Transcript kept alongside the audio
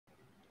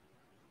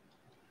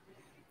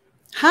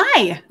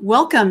Hi,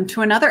 welcome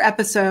to another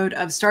episode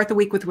of Start the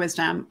Week with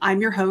Wisdom. I'm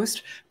your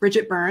host,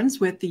 Bridget Burns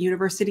with the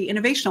University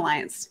Innovation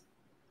Alliance.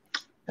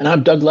 And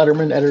I'm Doug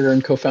Lederman, editor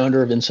and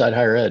co-founder of Inside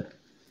Higher Ed.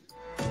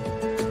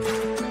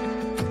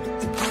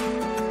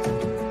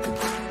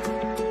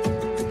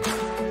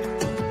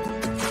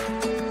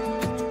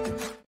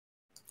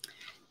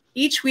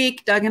 Each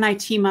week, Doug and I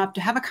team up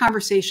to have a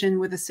conversation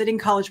with a sitting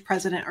college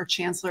president or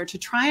chancellor to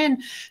try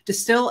and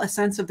distill a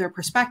sense of their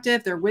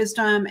perspective, their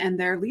wisdom, and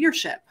their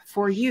leadership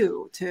for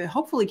you to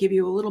hopefully give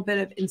you a little bit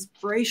of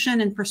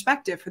inspiration and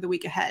perspective for the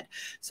week ahead.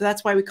 So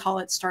that's why we call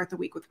it Start the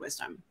Week with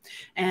Wisdom.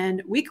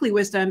 And Weekly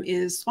Wisdom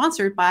is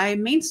sponsored by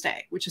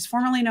Mainstay, which is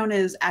formerly known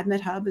as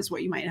AdmitHub, is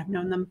what you might have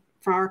known them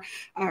for,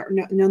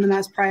 known them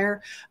as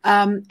prior.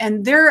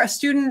 And they're a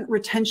student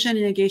retention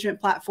and engagement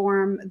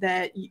platform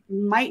that you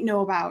might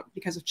know about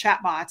because of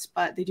chatbots,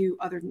 but they do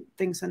other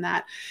things than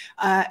that.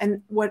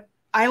 And what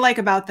I like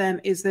about them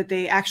is that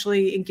they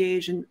actually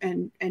engage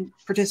and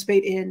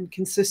participate in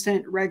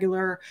consistent,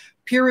 regular,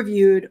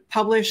 peer-reviewed,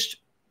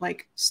 published,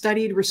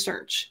 studied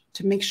research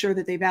to make sure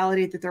that they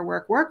validate that their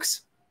work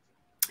works.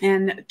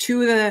 And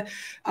two of the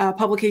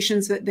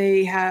publications that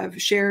they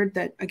have shared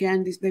that,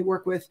 again, they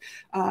work with,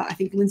 I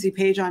think, Lindsay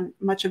Page on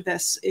much of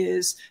this,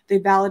 is they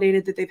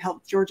validated that they've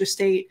helped Georgia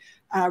State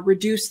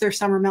reduce their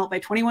summer melt by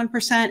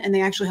 21%, and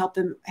they actually helped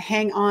them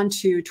hang on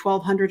to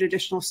 1,200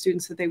 additional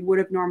students that they would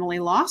have normally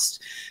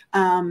lost.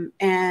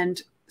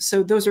 And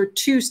so those are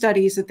two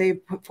studies that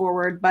they've put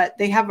forward, but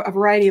they have a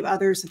variety of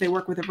others that they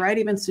work with a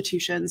variety of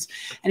institutions.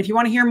 And if you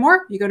want to hear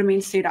more, you go to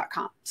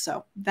mainstay.com.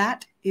 So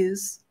that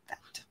is that.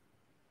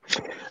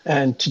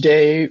 And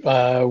today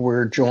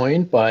we're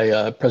joined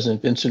by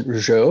President Vincent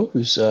Rougeau,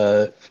 who's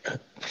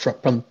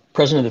from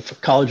president of the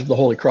College of the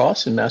Holy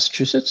Cross in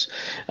Massachusetts,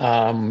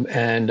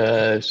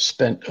 and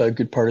spent a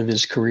good part of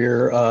his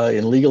career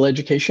in legal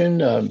education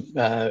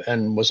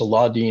and was a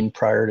law dean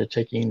prior to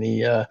taking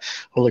the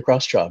Holy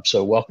Cross job.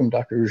 So welcome,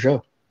 Dr.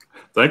 Rougeau.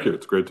 Thank you.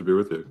 It's great to be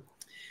with you.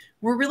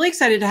 We're really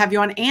excited to have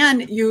you on.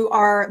 And you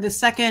are the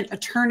second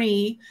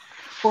attorney,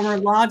 former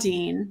law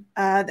dean,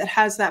 that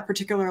has that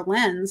particular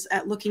lens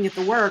at looking at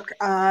the work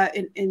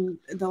in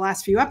the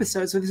last few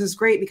episodes. So this is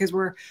great because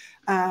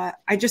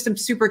I just am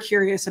super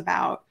curious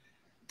about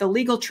the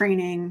legal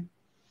training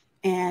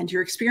and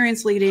your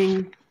experience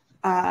leading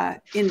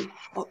in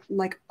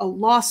a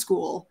law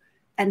school,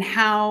 and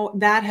how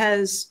that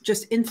has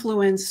just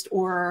influenced,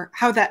 or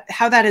how that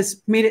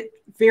has made it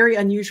very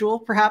unusual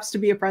perhaps to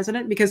be a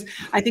president, because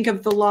I think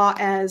of the law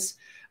as,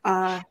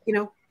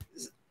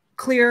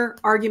 clear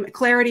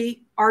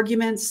clarity,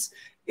 arguments,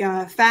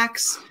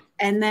 facts,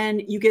 and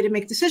then you get to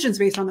make decisions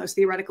based on those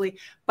theoretically.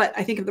 But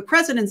I think of the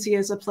presidency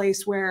as a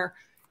place where,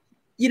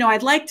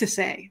 I'd like to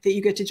say that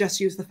you get to just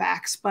use the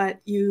facts, but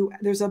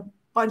there's a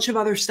bunch of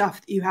other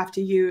stuff that you have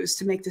to use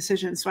to make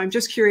decisions. So I'm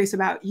just curious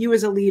about you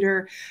as a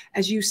leader,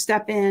 as you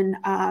step in,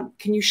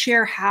 can you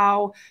share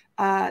how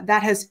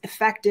that has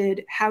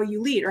affected how you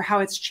lead, or how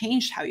it's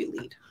changed how you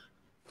lead?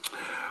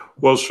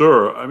 Well,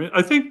 sure. I mean,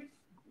 I think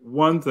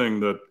one thing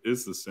that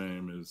is the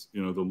same is,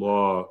 the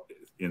law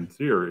in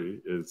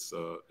theory is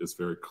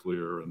very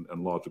clear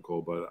and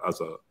logical, but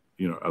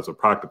as a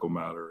practical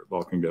matter,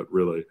 law can get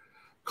really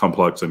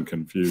complex and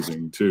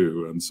confusing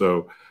too. And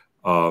so,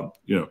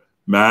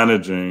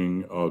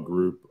 managing a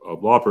group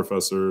of law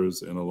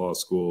professors in a law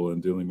school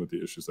and dealing with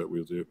the issues that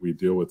we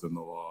deal with in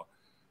the law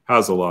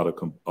has a lot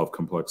of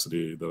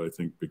complexity that I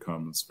think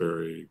becomes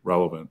very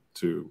relevant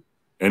to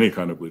any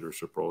kind of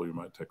leadership role you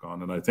might take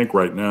on. And I think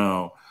right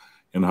now,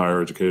 in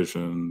higher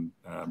education,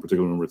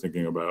 particularly when we're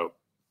thinking about,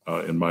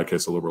 in my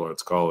case, a liberal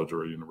arts college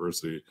or a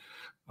university,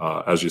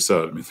 as you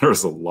said, I mean,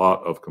 there's a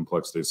lot of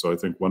complexity. So I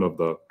think one of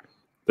the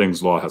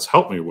things law has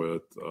helped me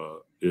with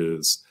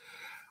is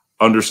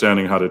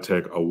understanding how to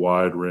take a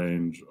wide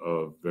range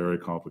of very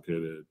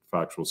complicated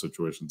factual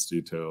situations,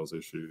 details,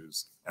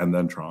 issues, and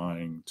then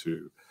trying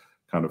to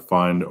kind of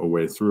find a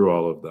way through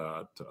all of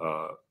that,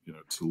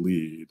 to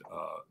lead,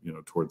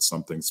 towards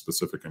something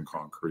specific and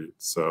concrete.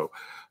 So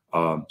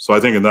I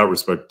think in that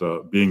respect,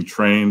 being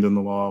trained in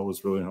the law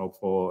was really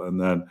helpful.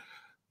 And then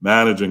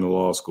managing a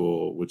law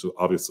school, which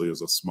obviously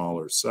is a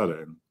smaller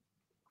setting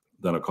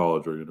than a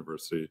college or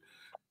university,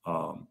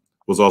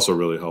 was also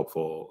really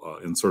helpful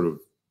in sort of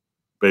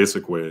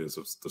basic ways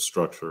of the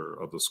structure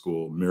of the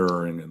school,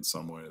 mirroring in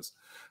some ways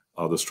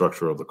the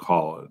structure of the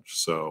college.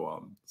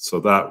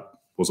 So that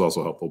was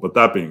also helpful. But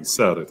that being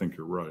said, I think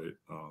you're right.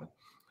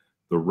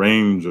 The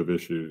range of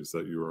issues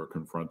that you are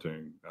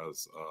confronting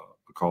as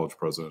a college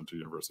president, a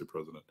university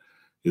president,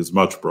 is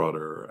much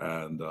broader,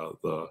 and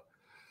the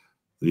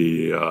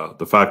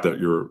fact that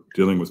you're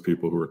dealing with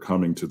people who are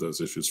coming to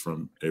those issues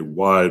from a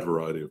wide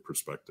variety of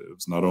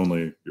perspectives, not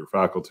only your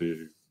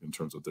faculty in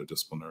terms of their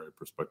disciplinary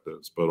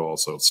perspectives, but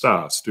also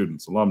staff,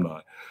 students,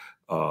 alumni,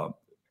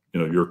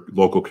 your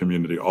local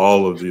community.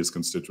 All of these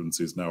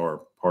constituencies now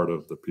are part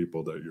of the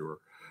people that you're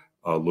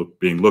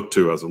being looked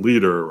to as a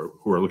leader, or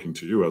who are looking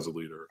to you as a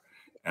leader.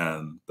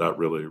 And that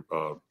really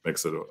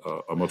makes it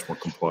a much more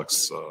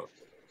complex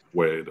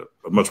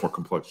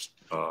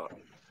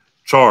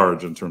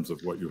charge in terms of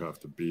what you have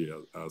to be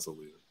as a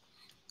leader.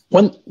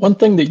 One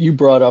thing that you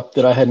brought up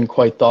that I hadn't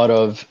quite thought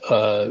of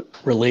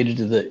related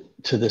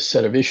to this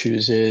set of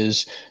issues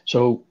is,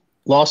 so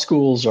law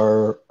schools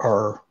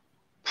are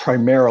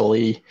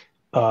primarily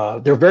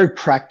they're very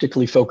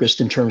practically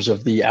focused in terms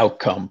of the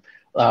outcome.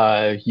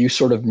 You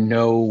sort of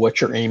know what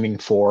you're aiming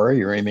for.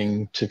 You're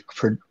aiming to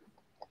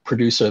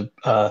produce a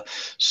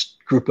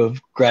group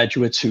of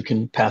graduates who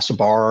can pass a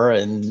bar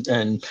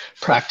and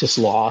practice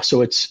law.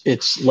 So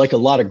it's like a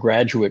lot of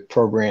graduate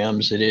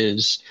programs. It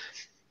is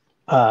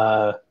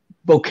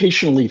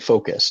vocationally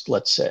focused,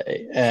 let's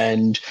say.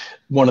 And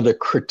one of the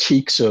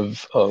critiques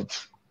of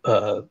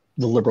the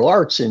liberal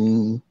arts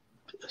in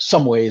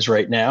some ways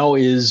right now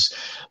is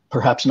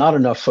perhaps not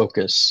enough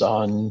focus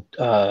on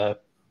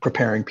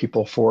preparing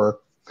people for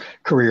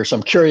careers.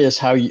 I'm curious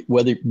how you,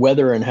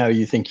 whether and how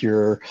you think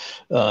your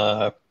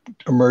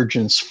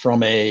emergence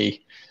from a,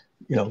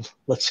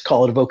 let's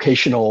call it a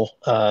vocational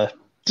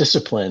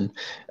discipline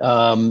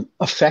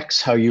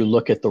affects how you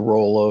look at the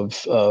role of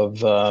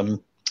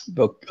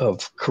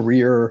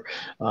career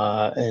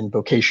and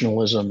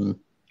vocationalism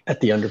at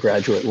the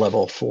undergraduate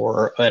level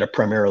at a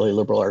primarily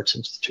liberal arts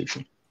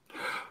institution.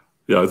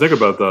 Yeah, I think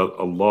about that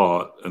a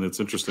lot, and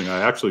it's interesting.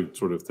 I actually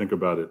sort of think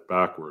about it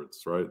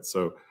backwards, right?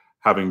 So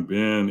having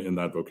been in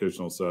that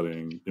vocational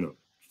setting,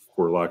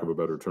 for lack of a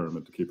better term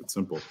and to keep it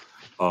simple,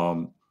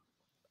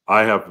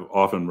 I have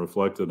often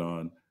reflected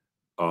on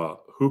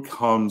who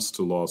comes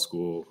to law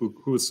school,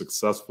 who is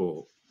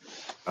successful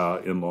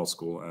in law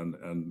school,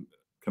 and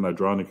can I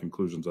draw any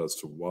conclusions as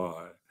to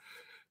why?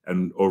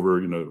 And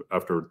over,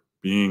 after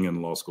being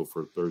in law school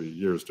for 30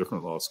 years,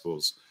 different law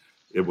schools,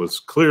 it was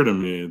clear to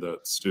me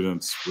that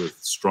students with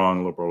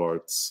strong liberal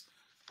arts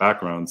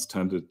backgrounds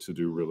tended to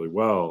do really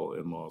well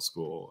in law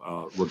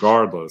school,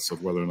 regardless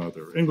of whether or not they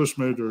were English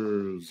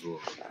majors or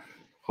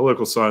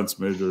political science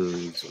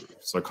majors or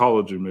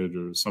psychology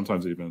majors,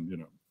 sometimes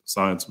even,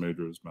 science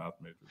majors, math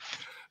majors.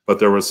 But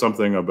there was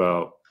something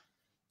about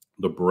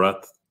the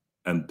breadth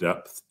and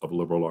depth of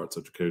liberal arts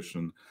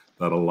education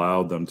that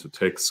allowed them to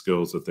take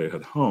skills that they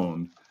had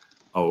honed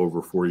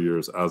over 4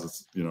 years as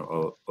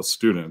a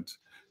student,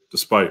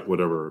 despite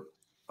whatever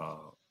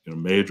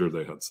major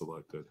they had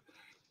selected,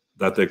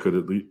 that they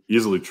could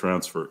easily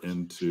transfer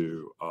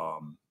into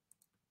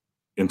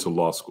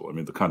law school. I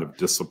mean, the kind of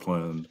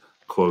discipline,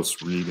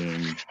 close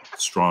reading,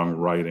 strong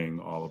writing,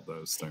 all of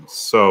those things.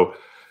 So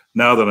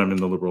now that I'm in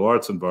the liberal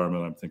arts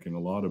environment, I'm thinking a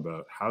lot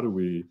about how do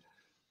we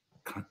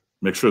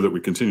make sure that we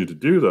continue to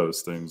do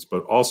those things,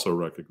 but also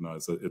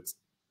recognize that it's,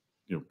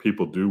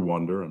 people do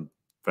wonder and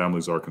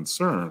families are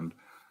concerned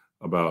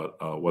about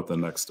what the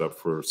next step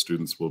for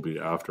students will be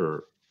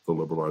after the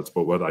liberal arts.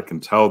 But what I can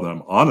tell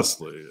them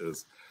honestly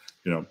is,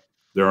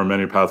 there are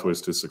many pathways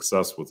to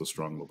success with a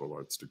strong liberal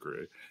arts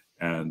degree.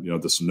 And,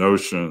 this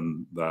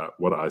notion that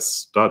what I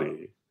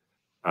study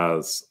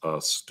as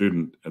a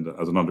student and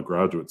as an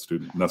undergraduate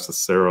student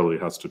necessarily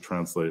has to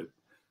translate,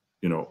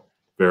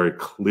 very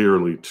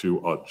clearly to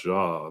a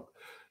job.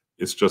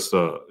 It's just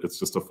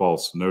a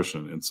false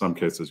notion. In some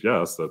cases,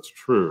 yes, that's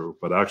true.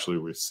 But actually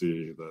we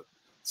see that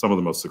some of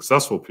the most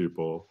successful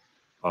people,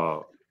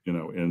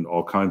 in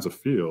all kinds of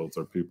fields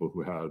are people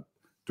who had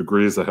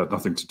degrees that had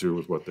nothing to do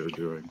with what they're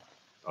doing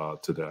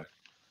today.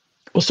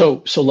 Well,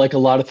 so like a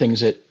lot of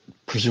things, it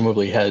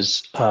presumably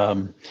has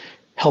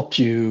helped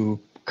you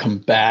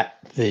combat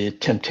the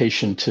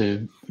temptation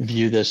to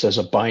view this as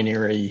a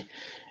binary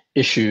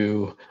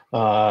issue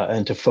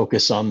and to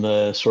focus on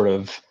the sort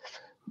of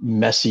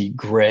messy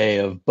gray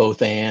of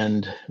both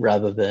and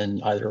rather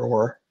than either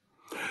or.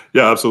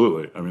 Yeah,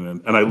 absolutely. I mean,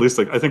 and at least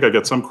I think I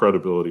get some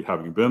credibility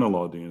having been a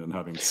law dean and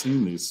having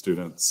seen these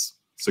students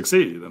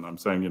succeed. And I'm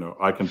saying,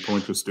 I can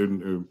point to a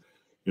student who,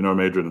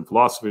 majored in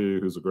philosophy,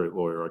 who's a great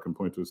lawyer. I can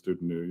point to a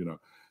student who,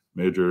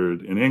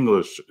 majored in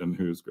English and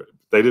who's great.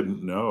 They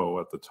didn't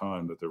know at the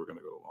time that they were going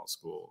to go to law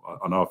school.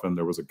 And often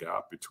there was a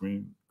gap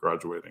between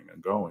graduating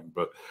and going,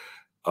 but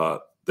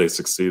they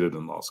succeeded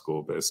in law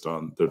school based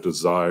on their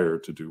desire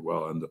to do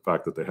well and the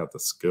fact that they had the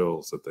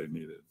skills that they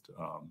needed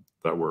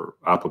that were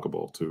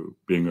applicable to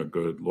being a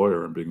good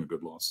lawyer and being a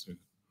good law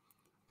student.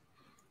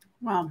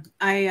 Well,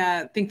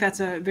 I think that's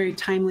a very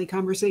timely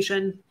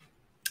conversation.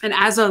 And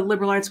as a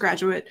liberal arts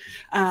graduate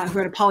who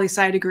had a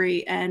poli-sci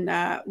degree, and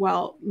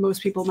while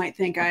most people might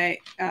think I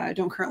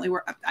don't currently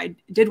work, I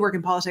did work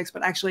in politics,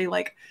 but actually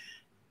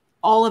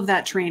all of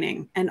that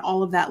training and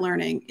all of that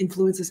learning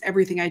influences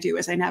everything I do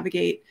as I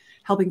navigate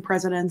helping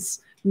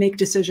presidents make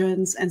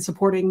decisions and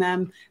supporting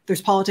them.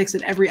 There's politics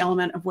in every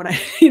element of what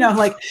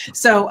I,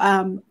 so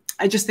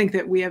I just think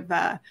that we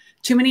have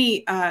too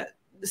many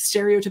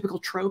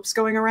stereotypical tropes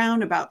going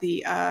around about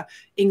the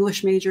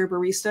English major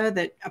barista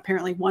that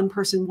apparently one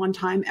person one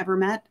time ever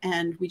met,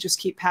 and we just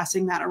keep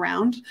passing that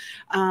around.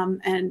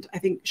 And I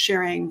think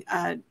sharing,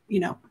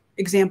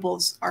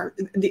 examples are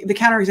the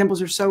counter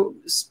examples are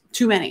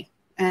too many,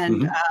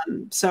 and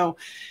so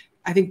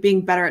I think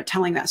being better at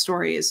telling that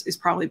story is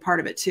probably part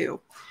of it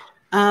too.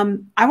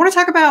 I want to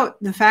talk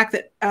about the fact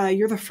that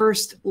you're the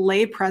first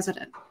lay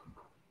president.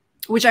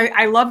 which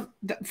I love.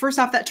 First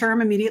off, that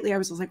term immediately, I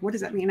was like, what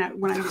does that mean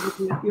when I was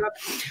looking you up?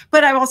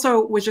 But I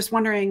also was just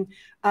wondering,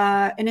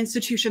 an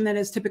institution that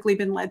has typically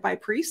been led by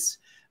priests,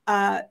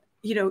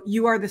 you know,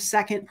 you are the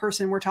second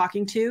person we're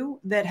talking to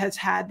that has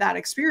had that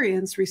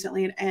experience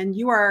recently. And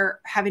you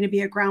are having to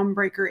be a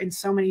groundbreaker in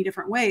so many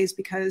different ways,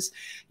 because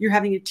you're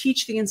having to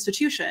teach the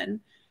institution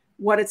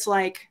what it's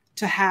like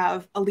to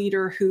have a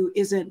leader who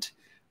isn't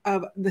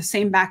of the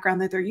same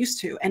background that they're used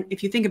to. And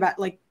if you think about,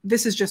 like,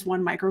 this is just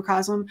one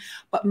microcosm,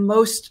 but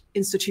most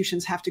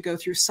institutions have to go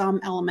through some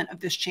element of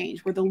this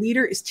change where the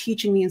leader is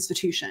teaching the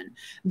institution,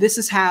 this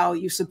is how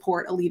you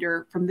support a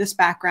leader from this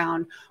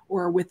background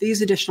or with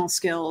these additional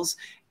skills.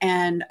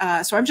 And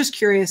so I'm just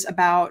curious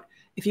about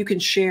if you can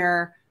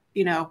share,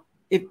 you know,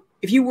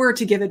 if you were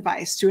to give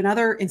advice to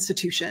another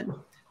institution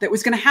that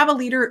was going to have a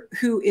leader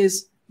who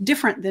is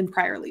different than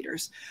prior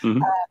leaders,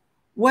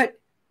 what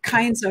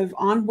kinds of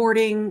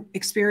onboarding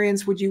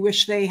experience would you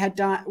wish they had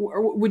done,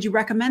 or would you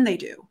recommend they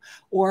do?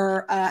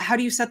 Or how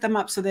do you set them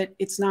up so that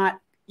it's not,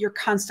 you're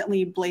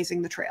constantly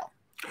blazing the trail?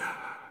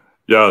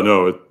 Yeah,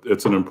 no,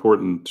 it's an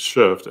important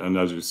shift. And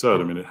as you said,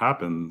 I mean, it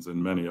happens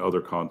in many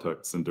other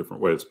contexts in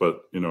different ways.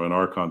 But, you know, in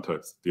our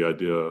context, the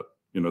idea,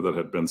 you know, that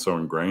had been so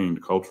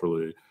ingrained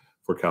culturally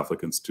for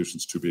Catholic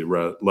institutions to be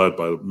led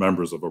by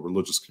members of a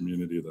religious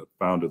community that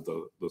founded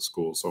the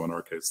school. So in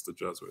our case, the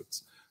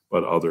Jesuits,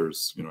 but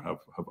others, you know,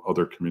 have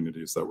other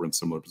communities that were in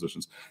similar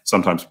positions,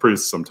 sometimes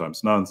priests,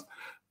 sometimes nuns.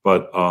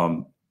 But,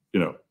 you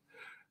know,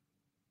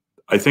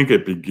 I think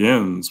it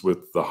begins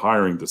with the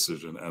hiring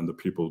decision and the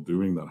people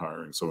doing that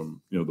hiring. So,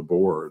 you know, the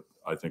board,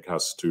 I think,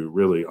 has to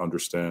really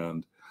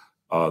understand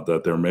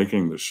that they're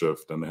making the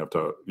shift, and they have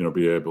to, you know,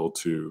 be able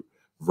to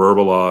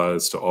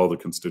verbalize to all the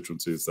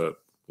constituencies that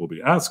will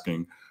be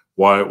asking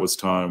why it was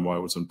time, why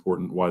it was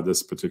important, why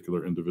this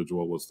particular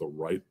individual was the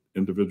right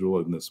individual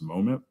in this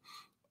moment.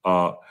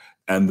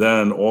 And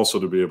then also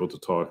to be able to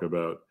talk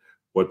about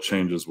what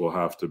changes will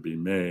have to be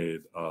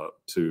made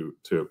to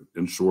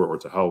ensure or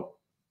to help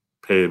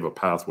pave a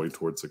pathway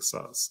towards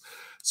success.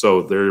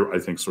 So they're, I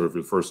think, sort of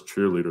your first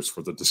cheerleaders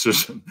for the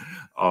decision.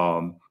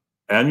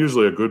 And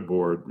usually a good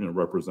board, you know,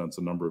 represents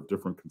a number of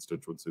different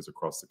constituencies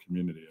across the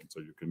community. And so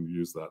you can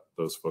use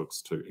those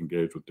folks to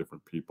engage with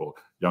different people,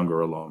 younger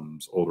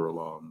alums, older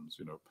alums,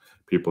 you know,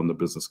 people in the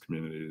business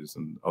communities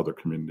and other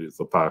communities,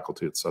 the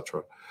faculty, et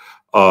cetera.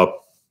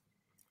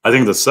 I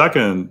think the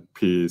second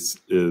piece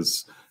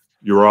is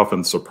you're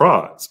often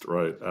surprised,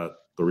 right, at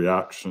the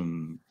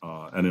reaction.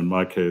 And in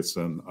my case,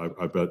 and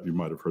I bet you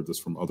might have heard this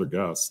from other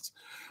guests,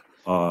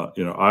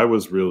 you know, I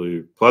was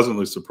really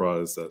pleasantly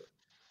surprised at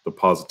the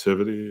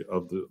positivity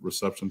of the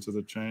reception to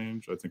the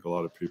change. I think a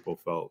lot of people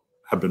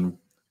have been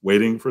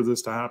waiting for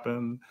this to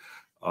happen.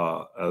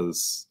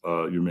 As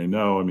you may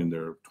know, I mean,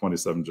 there are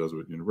 27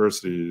 Jesuit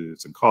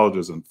universities and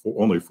colleges, and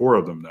only 4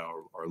 of them now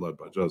are led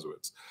by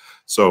Jesuits.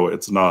 So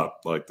it's not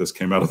like this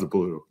came out of the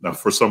blue. Now,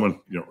 for someone,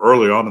 you know,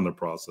 early on in the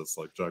process,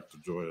 like Jack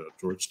DeJoy at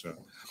Georgetown,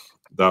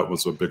 that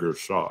was a bigger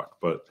shock.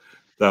 But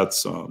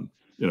that's, you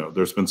know,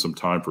 there's been some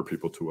time for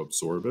people to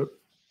absorb it.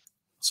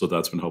 So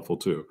that's been helpful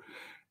too.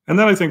 And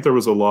then I think there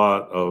was a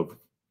lot of,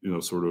 you know,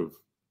 sort of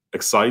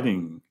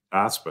exciting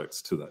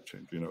aspects to that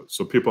change, you know,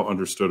 so people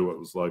understood what it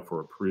was like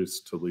for a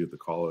priest to lead the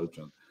college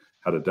and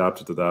had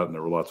adapted to that. And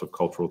there were lots of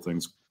cultural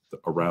things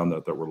around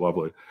that were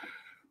lovely.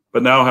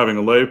 But now having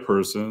a lay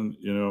person,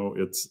 you know,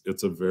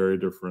 it's a very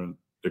different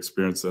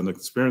experience, and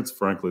experience,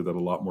 frankly, that a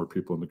lot more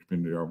people in the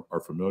community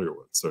are familiar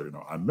with. So, you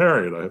know, I'm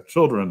married, I have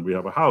children, we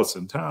have a house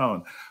in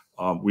town.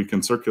 We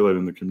can circulate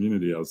in the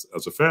community as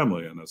a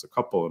family and as a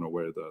couple in a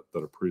way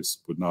that a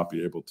priest would not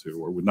be able to,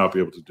 or would not be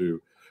able to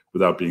do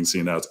without being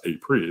seen as a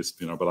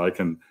priest, you know, but I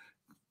can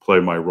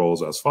play my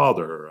roles as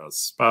father, as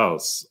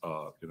spouse,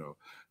 you know,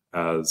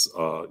 as,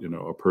 you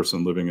know, a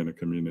person living in a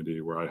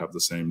community where I have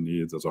the same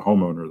needs as a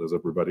homeowner as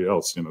everybody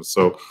else, you know.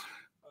 So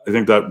I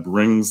think that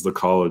brings the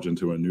college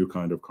into a new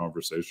kind of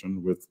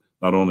conversation with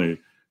not only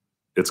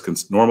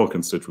its normal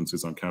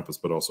constituencies on campus,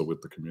 but also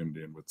with the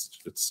community in which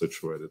it's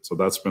situated. So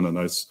that's been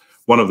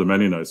one of the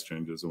many nice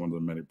changes, and one of the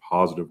many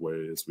positive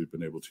ways we've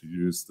been able to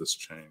use this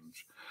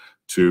change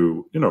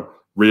to, you know,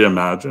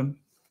 reimagine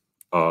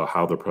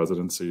how the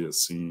presidency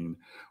is seen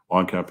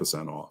on campus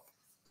and off.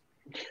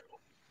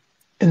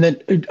 And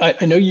then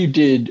I know you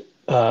did.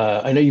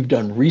 I know you've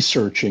done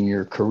research in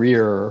your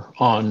career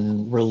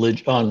on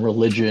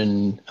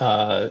religion.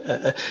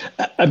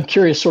 I'm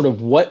curious, sort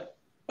of what.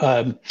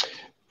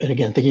 And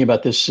again, thinking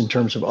about this in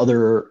terms of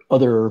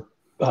other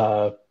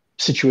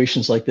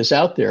situations like this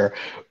out there,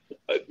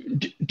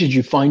 did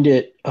you find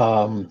it?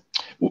 I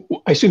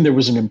assume it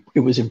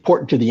was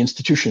important to the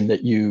institution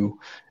that you.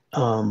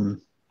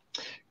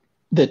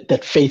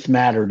 That faith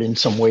mattered in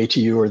some way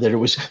to you, or that it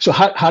was. So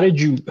how did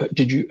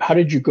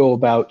you go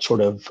about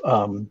sort of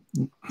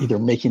either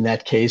making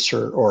that case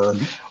or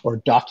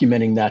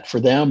documenting that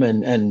for them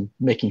and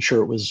making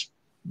sure it was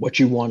what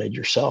you wanted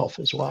yourself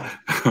as well?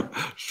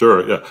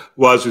 Sure. Yeah.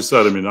 Well, as you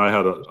said, I mean, I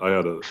had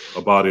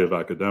a body of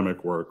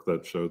academic work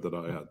that showed that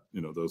I had,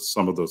 you know,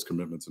 some of those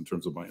commitments in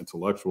terms of my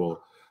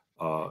intellectual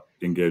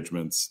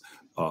engagements.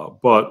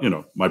 But, you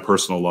know, my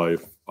personal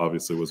life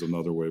obviously was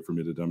another way for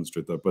me to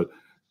demonstrate that. But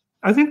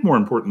I think more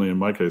importantly in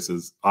my case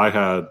is I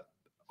had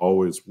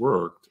always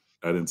worked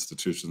at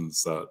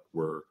institutions that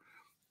were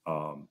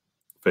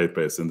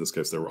faith-based. In this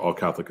case, they were all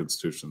Catholic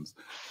institutions,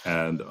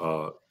 and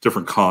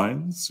different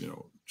kinds. You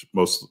know,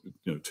 most,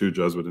 you know, 2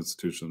 Jesuit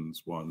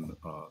institutions, 1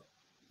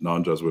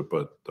 non-Jesuit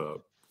but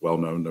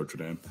well-known, Notre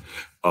Dame.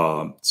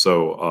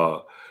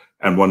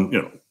 And 1,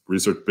 you know,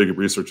 big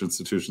research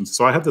institutions.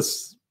 So I had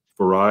this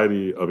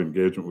variety of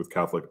engagement with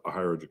Catholic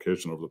higher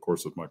education over the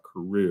course of my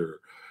career,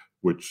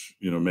 which,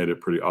 you know, made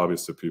it pretty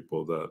obvious to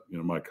people that, you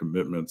know, my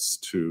commitments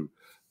to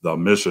the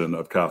mission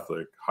of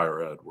Catholic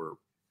higher ed were,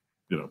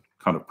 you know,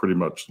 kind of pretty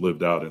much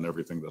lived out in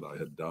everything that I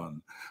had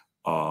done.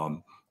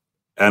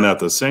 And at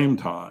the same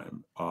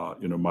time,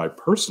 you know, my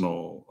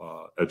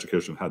personal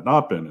education had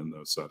not been in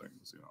those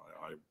settings. You know,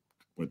 I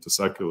went to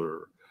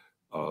secular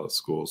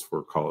schools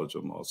for college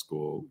and law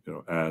school, you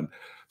know, and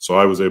so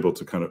I was able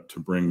to kind of to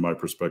bring my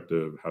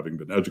perspective, having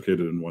been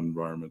educated in one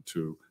environment,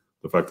 to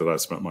the fact that I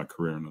spent my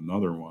career in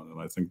another one.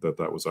 And I think that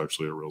that was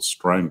actually a real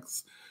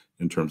strength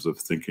in terms of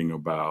thinking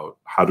about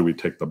how do we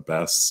take the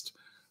best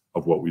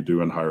of what we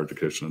do in higher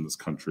education in this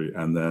country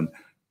and then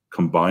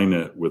combine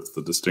it with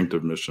the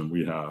distinctive mission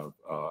we have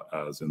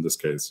as, in this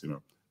case, you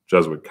know,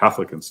 Jesuit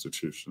Catholic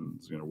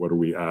institutions. You know, what are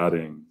we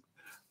adding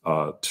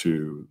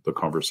to the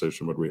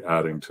conversation? What are we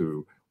adding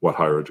to what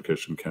higher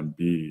education can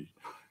be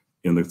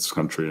in this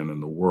country and in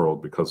the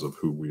world because of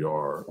who we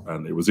are?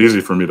 And it was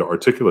easy for me to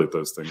articulate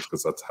those things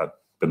because that's had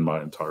been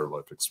my entire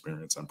life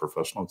experience and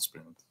professional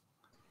experience.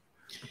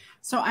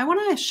 So I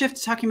want to shift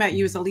to talking about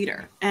you as a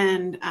leader.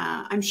 And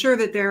I'm sure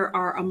that there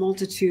are a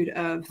multitude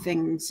of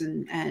things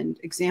and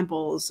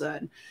examples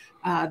that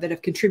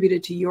have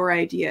contributed to your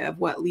idea of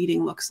what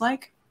leading looks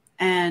like.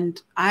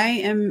 And I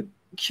am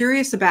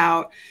curious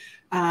about,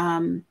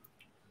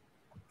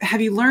 have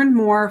you learned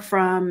more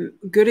from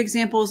good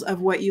examples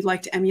of what you'd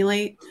like to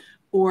emulate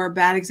or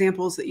bad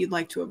examples that you'd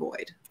like to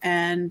avoid?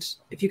 And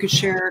if you could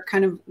share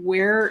kind of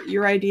where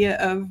your idea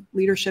of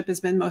leadership has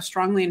been most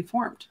strongly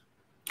informed.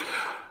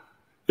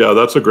 Yeah,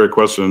 that's a great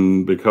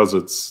question because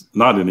it's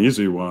not an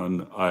easy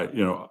one.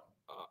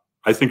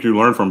 I think you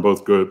learn from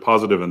both good,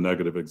 positive and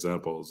negative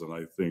examples. And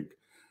I think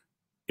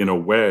in a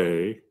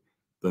way,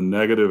 the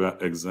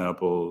negative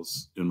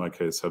examples in my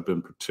case have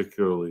been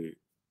particularly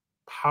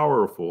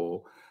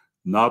powerful,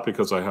 not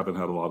because I haven't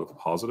had a lot of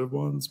positive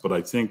ones, but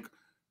I think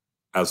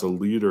as a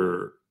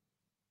leader,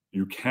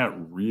 you can't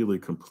really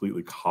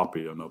completely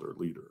copy another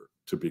leader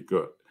to be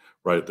good,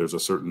 right? There's a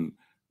certain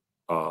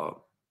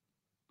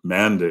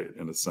mandate,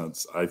 in a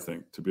sense, I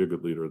think, to be a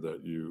good leader,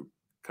 that you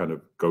kind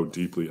of go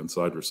deeply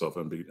inside yourself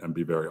and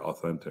be very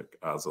authentic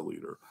as a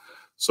leader.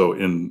 So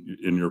in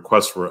your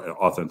quest for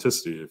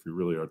authenticity, if you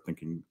really are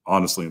thinking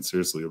honestly and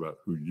seriously about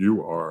who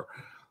you are,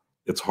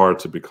 it's hard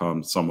to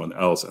become someone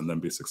else and then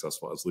be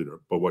successful as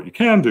leader. But what you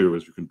can do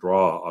is you can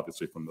draw,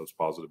 obviously, from those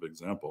positive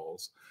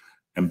examples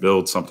and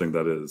build something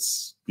that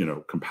is, you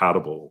know,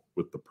 compatible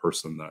with the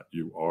person that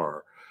you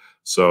are.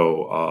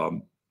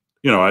 So,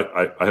 you know,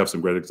 I have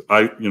some great,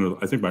 I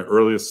think my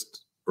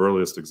earliest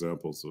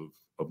examples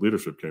of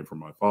leadership came from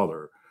my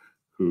father,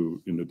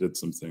 who, you know, did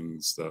some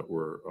things that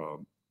were,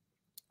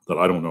 that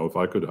I don't know if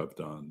I could have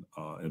done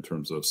in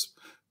terms of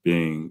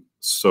being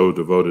so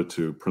devoted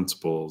to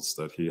principles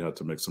that he had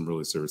to make some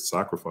really serious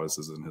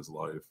sacrifices in his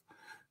life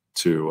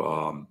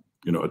to,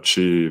 you know,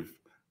 achieve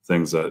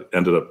things that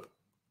ended up,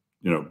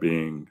 you know,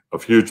 being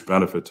of huge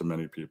benefit to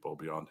many people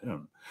beyond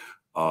him.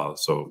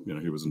 So, you know,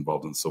 he was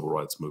involved in the civil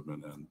rights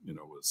movement and, you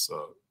know, was,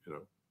 you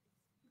know,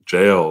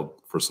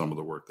 jailed for some of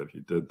the work that he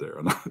did there.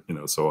 And, you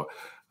know, so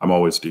I'm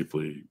always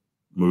deeply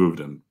moved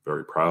and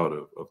very proud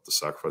of the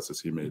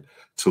sacrifices he made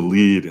to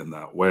lead in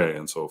that way.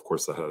 And so, of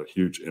course, that had a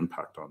huge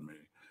impact on me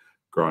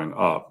growing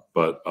up.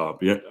 But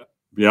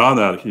beyond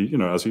that, he, you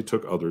know, as he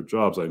took other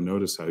jobs, I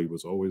noticed how he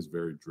was always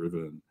very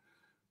driven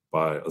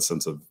by a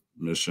sense of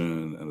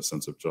mission and a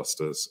sense of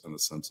justice and a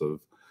sense of,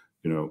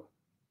 you know,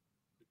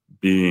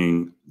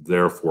 being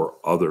there for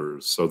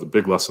others. So the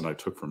big lesson I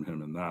took from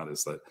him in that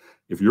is that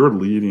if you're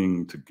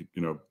leading to,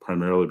 you know,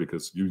 primarily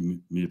because you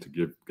need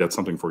to get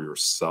something for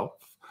yourself,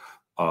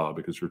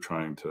 because you're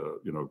trying to,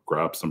 you know,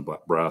 grab some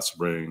brass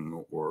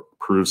ring or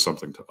prove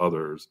something to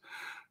others,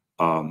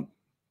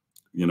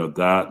 you know,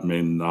 that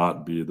may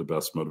not be the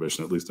best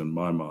motivation, at least in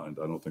my mind.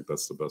 I don't think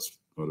that's the best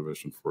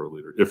motivation for a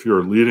leader. If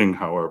you're leading,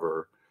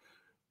 however,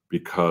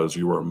 because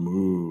you are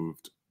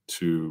moved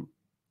to,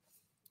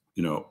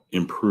 you know,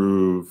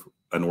 improve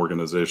an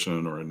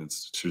organization or an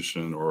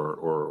institution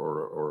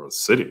or a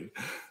city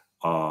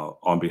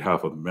on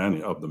behalf of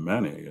the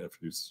many, if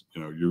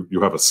you know,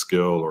 you have a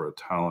skill or a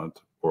talent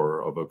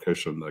or a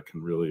vocation that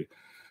can really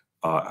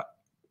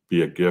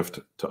be a gift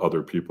to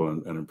other people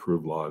and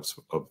improve lives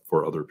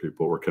for other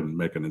people, or can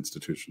make an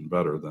institution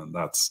better, then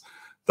that's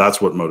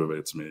what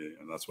motivates me,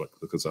 and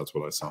because that's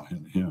what I saw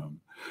in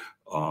him.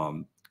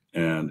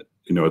 And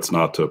you know, it's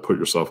not to put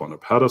yourself on a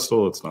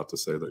pedestal. It's not to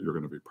say that you're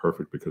going to be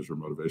perfect because your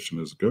motivation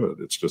is good.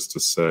 It's just to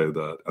say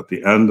that at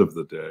the end of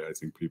the day, I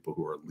think people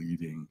who are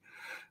leading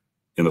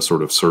in a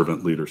sort of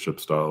servant leadership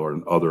style or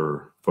an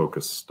other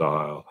focused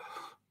style,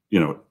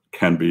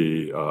 can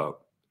be,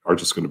 are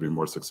just going to be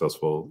more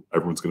successful.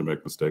 Everyone's going to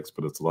make mistakes,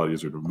 but it's a lot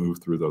easier to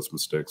move through those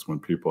mistakes when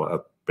people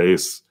at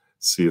base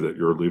see that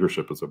your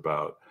leadership is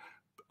about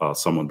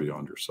someone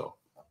beyond yourself.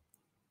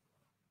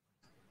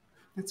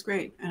 That's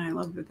great. And I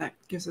love that that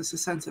gives us a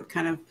sense of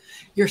kind of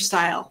your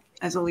style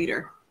as a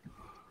leader.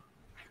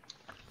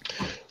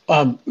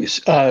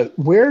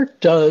 Where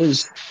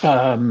does,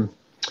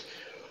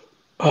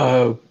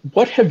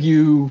 what have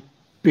you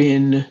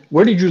been,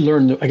 where did you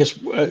learn, I guess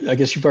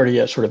you've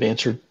already sort of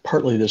answered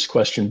partly this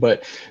question,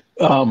 but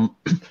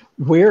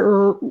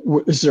where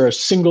is there a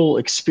single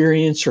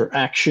experience or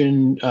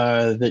action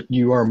that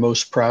you are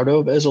most proud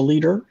of as a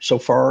leader so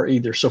far,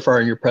 either so far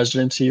in your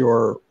presidency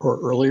or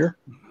earlier?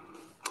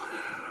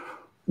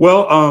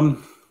 Well,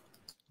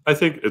 I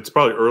think it's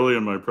probably early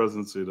in my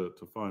presidency to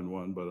find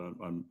one, but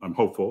I'm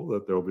hopeful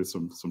that there will be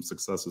some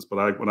successes.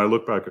 But when I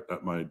look back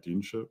at my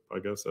deanship, I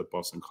guess at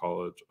Boston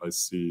College,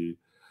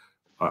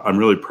 I'm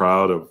really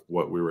proud of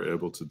what we were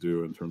able to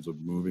do in terms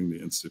of moving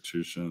the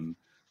institution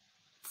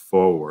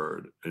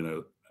forward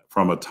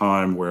from a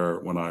time where,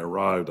 when I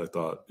arrived, I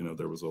thought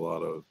there was a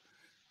lot of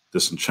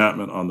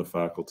disenchantment on the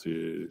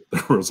faculty.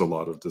 There was a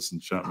lot of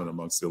disenchantment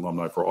amongst the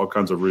alumni for all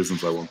kinds of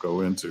reasons I won't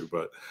go into.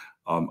 But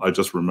I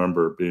just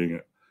remember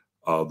being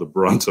the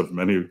brunt of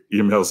many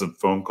emails and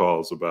phone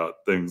calls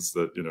about things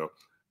that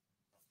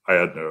I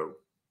had no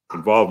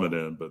involvement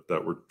in, but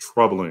that were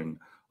troubling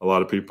a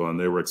lot of people, and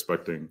they were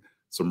expecting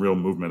some real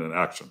movement and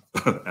action.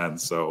 And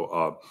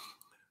so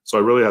I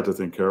really had to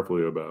think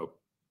carefully about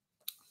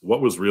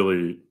what was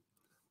really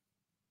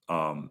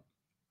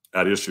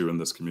at issue in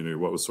this community,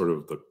 what was sort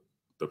of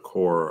the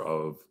core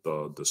of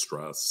the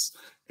distress.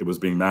 It was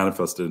being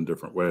manifested in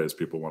different ways.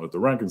 People wanted the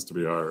rankings to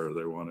be higher.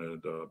 They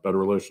wanted better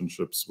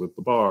relationships with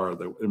the bar.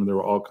 There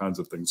were all kinds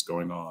of things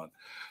going on.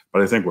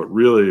 But I think what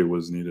really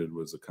was needed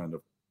was a kind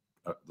of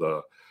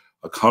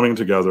a coming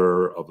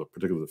together of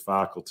particularly the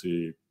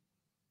faculty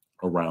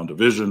around a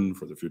vision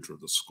for the future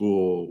of the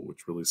school,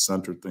 which really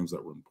centered things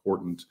that were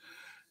important,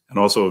 and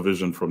also a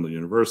vision from the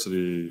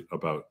university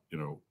about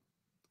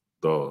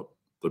the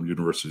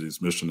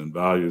university's mission and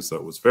values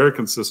that was very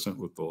consistent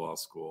with the law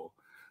school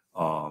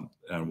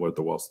and what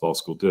the law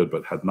school did,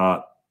 but had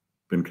not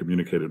been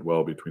communicated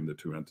well between the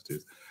two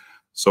entities.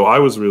 So I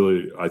was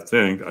really, I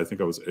think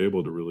I was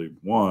able to really,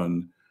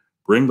 one,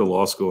 bring the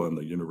law school and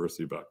the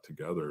university back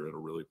together in a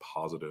really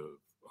positive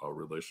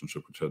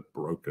relationship, which had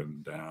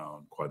broken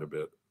down quite a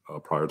bit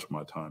prior to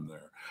my time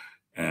there.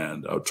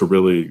 And to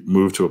really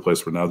move to a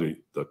place where now the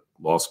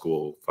law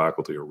school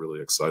faculty are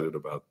really excited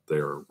about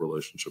their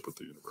relationship with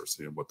the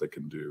university and what they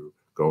can do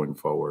going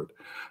forward.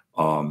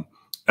 And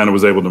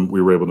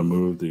we were able to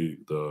move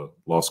the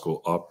law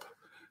school up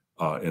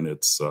in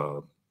its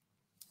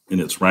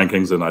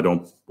rankings. And I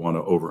don't want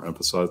to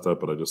overemphasize that,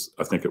 but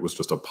I think it was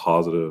just a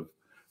positive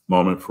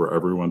moment for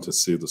everyone to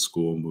see the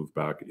school move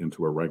back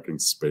into a ranking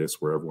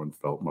space where everyone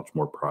felt much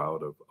more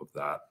proud of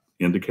that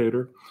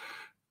indicator.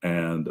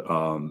 And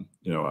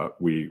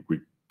we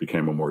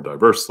became a more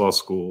diverse law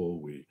school.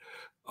 We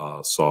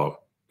saw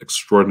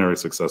extraordinary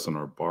success in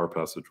our bar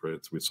passage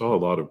rates. We saw a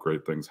lot of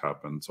great things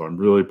happen. So I'm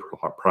really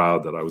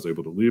proud that I was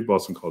able to leave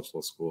Boston College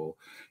Law School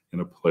in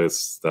a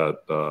place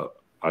that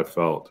I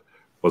felt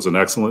was an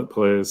excellent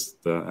place,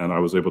 and I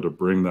was able to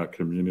bring that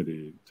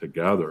community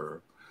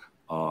together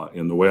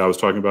in the way I was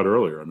talking about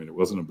earlier. I mean, it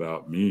wasn't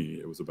about me.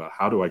 It was about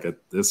how do I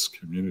get this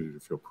community to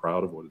feel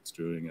proud of what it's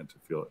doing and to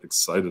feel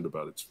excited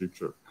about its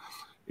future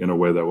in a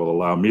way that will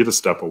allow me to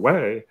step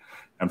away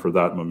and for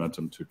that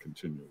momentum to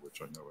continue,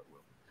 which I know it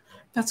will.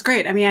 That's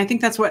great. I mean, I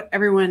think that's what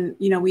everyone,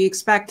 we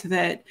expect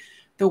that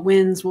the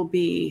wins will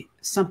be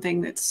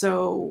something that's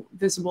so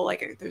visible,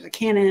 like there's a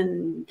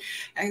cannon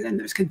and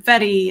there's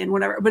confetti and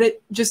whatever, but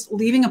it just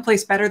leaving a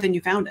place better than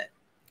you found it.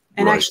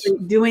 And right. Actually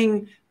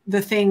doing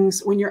the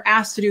things when you're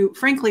asked to do,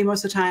 frankly,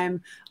 most of the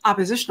time,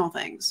 oppositional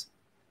things,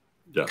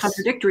 yes.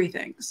 Contradictory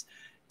things,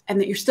 and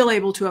that you're still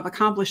able to have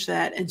accomplished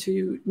that and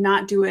to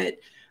not do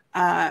it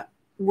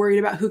worried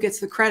about who gets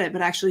the credit,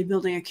 but actually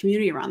building a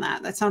community around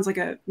that. That sounds like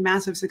a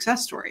massive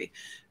success story.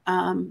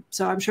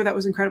 So I'm sure that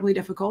was incredibly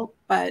difficult,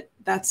 but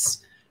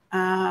that's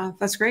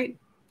great.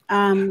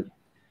 I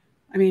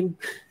mean,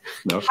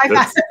 no, from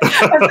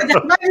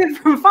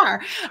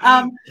afar.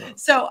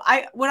 So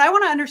what I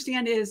want to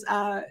understand is,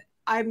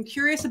 I'm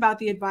curious about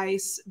the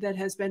advice that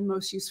has been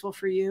most useful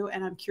for you.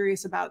 And I'm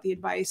curious about the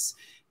advice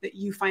that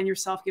you find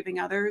yourself giving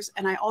others.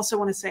 And I also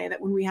want to say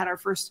that when we had our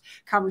first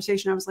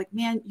conversation, I was like,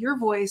 man, your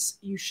voice,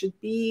 you should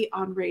be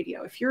on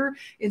radio. If your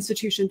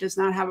institution does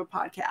not have a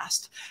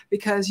podcast,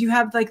 because you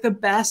have like the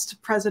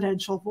best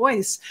presidential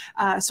voice.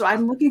 So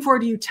I'm looking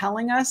forward to you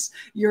telling us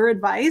your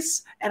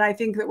advice. And I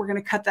think that we're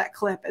going to cut that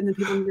clip and then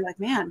people will be like,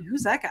 man,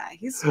 who's that guy?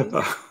 He's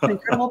an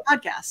incredible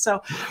podcast.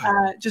 So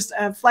just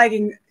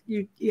flagging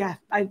you. Yeah,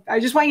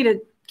 I just want you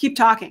to keep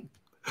talking.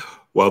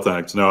 Well,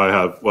 thanks. No,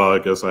 I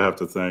guess I have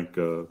to thank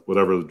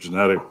whatever the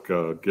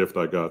genetic gift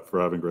I got for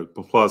having great,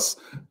 plus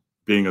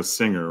being a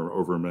singer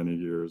over many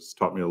years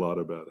taught me a lot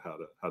about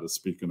how to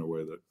speak in a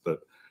way that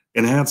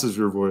enhances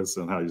your voice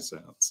and how you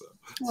sound. So,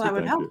 well, that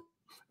would help.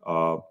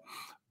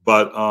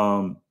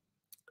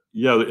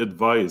 Yeah, the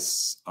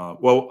advice.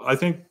 Well, I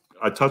think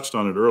I touched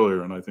on it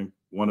earlier, and I think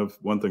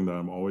one thing that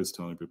I'm always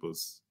telling people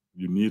is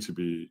you need to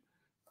be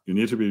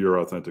your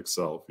authentic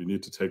self. You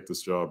need to take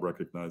this job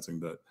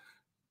recognizing that,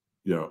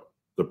 you know,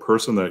 the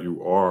person that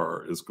you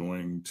are is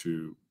going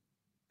to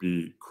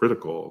be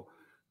critical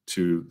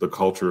to the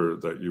culture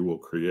that you will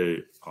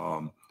create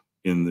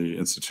in the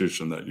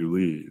institution that you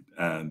lead.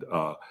 And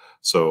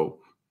so,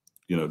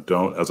 you know,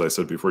 don't, as I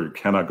said before, you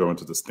cannot go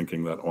into this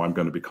thinking that, oh, I'm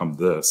going to become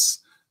this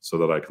so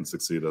that I can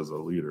succeed as a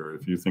leader.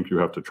 If you think you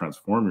have to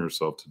transform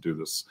yourself to do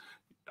this,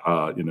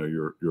 you know,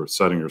 you're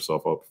setting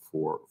yourself up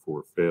for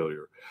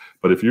failure.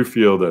 But if you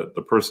feel that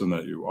the person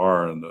that you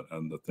are and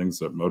the things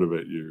that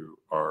motivate you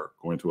are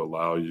going to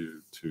allow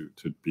you to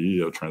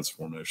be a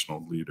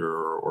transformational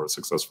leader or a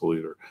successful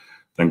leader,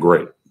 then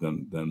great,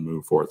 then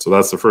move forward. So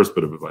that's the first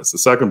bit of advice. The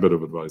second bit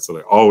of advice that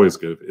I always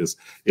give is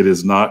it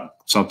is not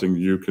something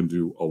you can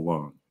do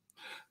alone.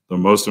 The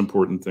most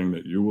important thing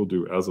that you will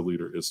do as a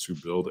leader is to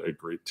build a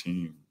great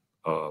team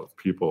of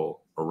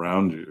people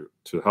around you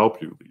to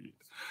help you lead.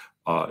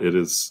 It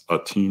is a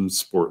team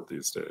sport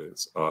these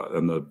days.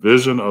 And the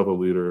vision of a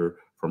leader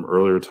from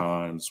earlier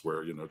times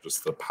where, you know,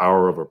 just the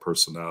power of a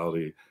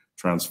personality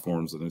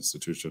transforms an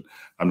institution.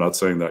 I'm not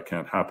saying that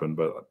can't happen,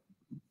 but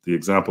the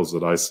examples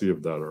that I see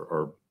of that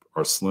are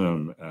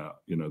slim,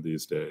 you know,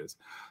 these days.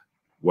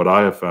 What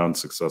I have found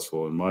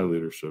successful in my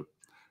leadership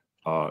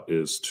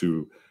is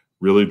to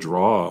really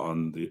draw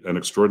on an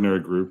extraordinary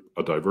group,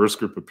 a diverse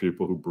group of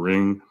people who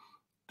bring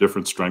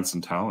different strengths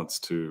and talents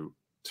to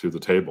the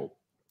table,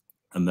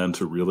 and then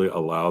to really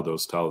allow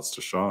those talents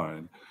to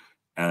shine.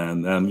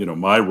 And then, you know,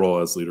 my role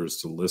as leader is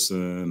to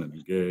listen and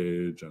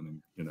engage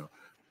and, you know,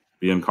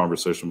 be in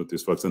conversation with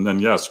these folks. And then,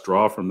 yes,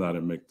 draw from that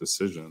and make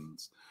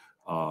decisions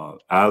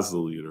as the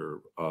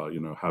leader,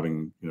 you know,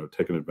 having, you know,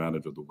 taken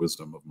advantage of the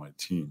wisdom of my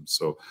team.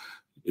 So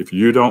if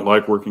you don't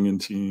like working in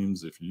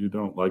teams, if you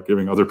don't like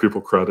giving other people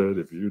credit,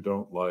 if you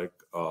don't like,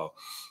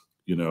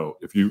 you know,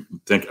 if you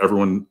think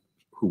everyone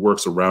who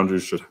works around you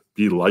should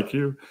be like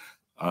you,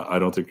 I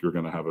don't think you're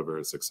going to have a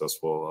very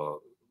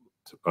successful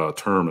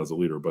term as a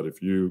leader. But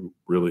if you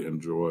really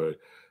enjoy,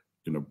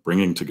 you know,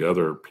 bringing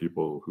together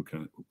people who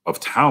can, of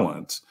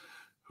talent,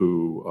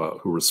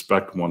 who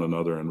respect one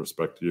another and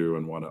respect you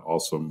and want to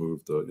also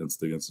move the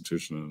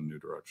institution in a new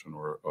direction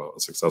or a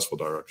successful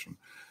direction,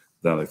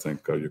 then I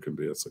think you can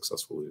be a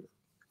successful leader.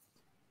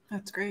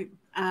 That's great.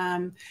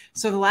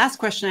 So the last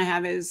question I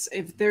have is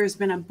if there's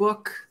been a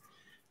book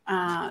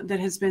that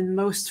has been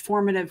most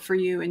formative for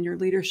you in your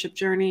leadership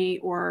journey,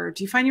 or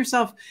do you find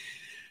yourself,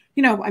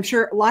 you know, I'm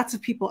sure lots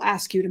of people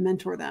ask you to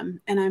mentor them,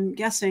 and I'm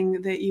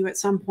guessing that you at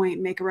some point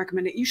make a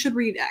recommendation, you should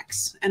read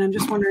X. And I'm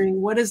just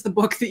wondering, what is the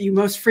book that you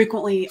most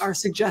frequently are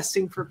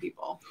suggesting for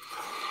people?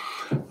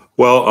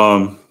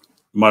 Well,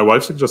 my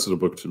wife suggested a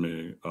book to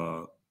me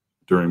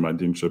during my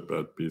deanship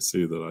at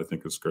BC that I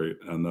think is great,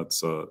 and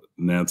that's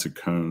Nancy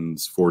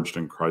Cohn's Forged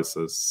in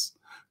Crisis.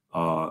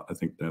 I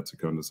think Nancy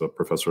Cohn is a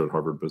professor at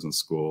Harvard Business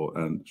School,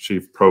 and she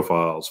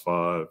profiles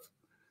 5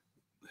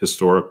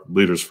 historic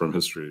leaders from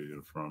history,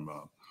 from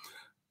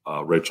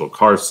Rachel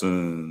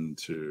Carson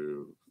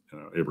to, you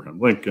know, Abraham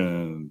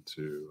Lincoln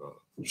to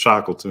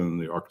Shackleton,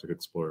 the Arctic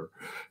explorer,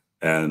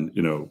 and,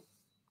 you know,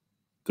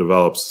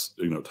 develops,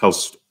 you know,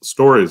 tells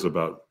stories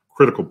about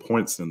critical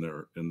points in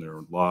their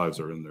lives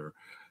or in their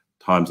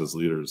times as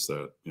leaders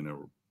that, you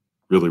know,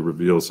 really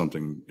reveal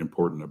something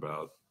important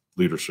about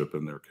leadership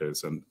in their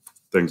case and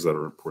things that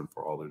are important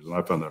for all leaders. And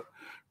I found that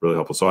really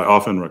helpful. So I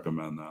often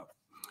recommend that.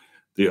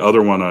 The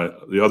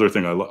other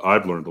thing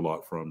I've learned a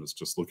lot from is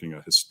just looking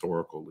at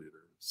historical leaders.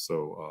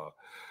 So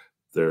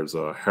there's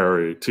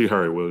Harry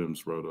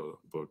Williams wrote a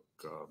book,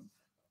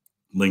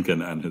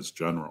 Lincoln and His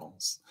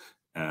Generals.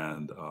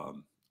 And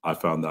I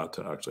found that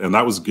and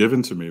that was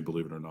given to me,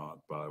 believe it or not,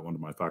 by one of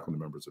my faculty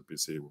members at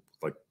BC,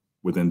 like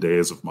within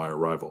days of my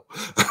arrival.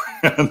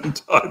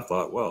 And I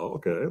thought, well,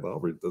 okay, I'll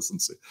read this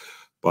and see.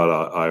 But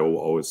I will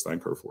always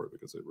thank her for it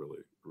because it really,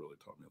 really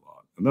taught me a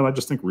lot. And then I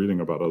just think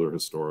reading about other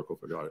historical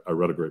figures. I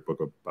read a great book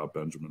about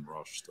Benjamin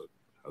Rush that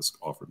has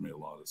offered me a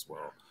lot as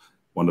well.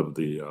 One of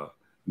the, you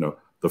know,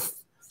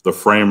 the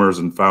framers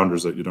and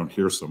founders that you don't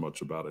hear so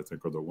much about, I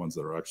think, are the ones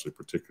that are actually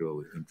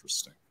particularly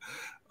interesting.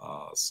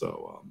 I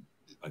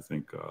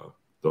think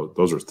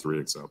those are 3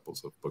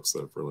 examples of books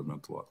that have really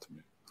meant a lot to me.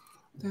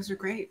 Those are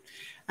great.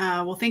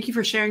 Well, thank you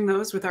for sharing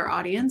those with our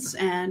audience.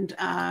 And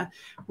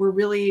we're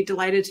really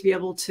delighted to be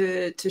able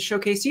to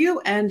showcase you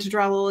and to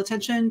draw a little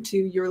attention to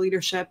your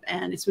leadership.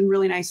 And it's been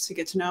really nice to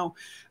get to know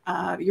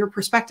your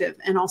perspective.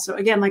 And also,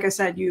 again, like I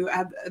said, you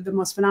have the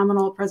most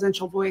phenomenal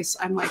presidential voice.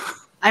 I'm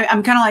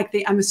kind of like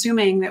I'm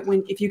assuming that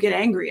if you get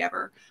angry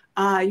ever,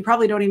 you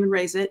probably don't even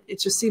raise it.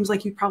 It just seems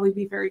like you'd probably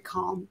be very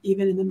calm,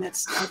 even in the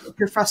midst of if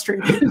you're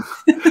frustrated.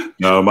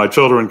 No, my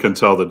children can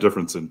tell the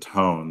difference in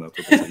tone. That's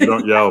what they say. You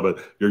don't yell,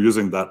 but you're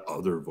using that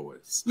other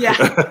voice. Yeah.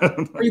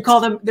 Or you call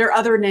them their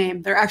other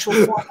name, their actual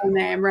formal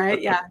name, right?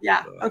 Yeah.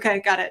 Yeah. Okay.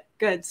 Got it.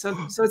 Good. So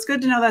it's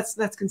good to know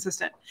that's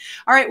consistent.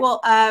 All right.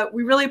 Well,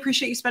 we really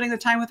appreciate you spending the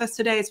time with us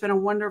today. It's been a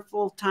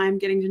wonderful time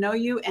getting to know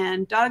you.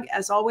 And Doug,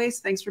 as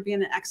always, thanks for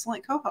being an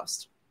excellent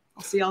co-host.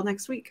 I'll see y'all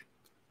next week.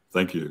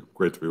 Thank you.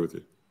 Great to be with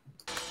you.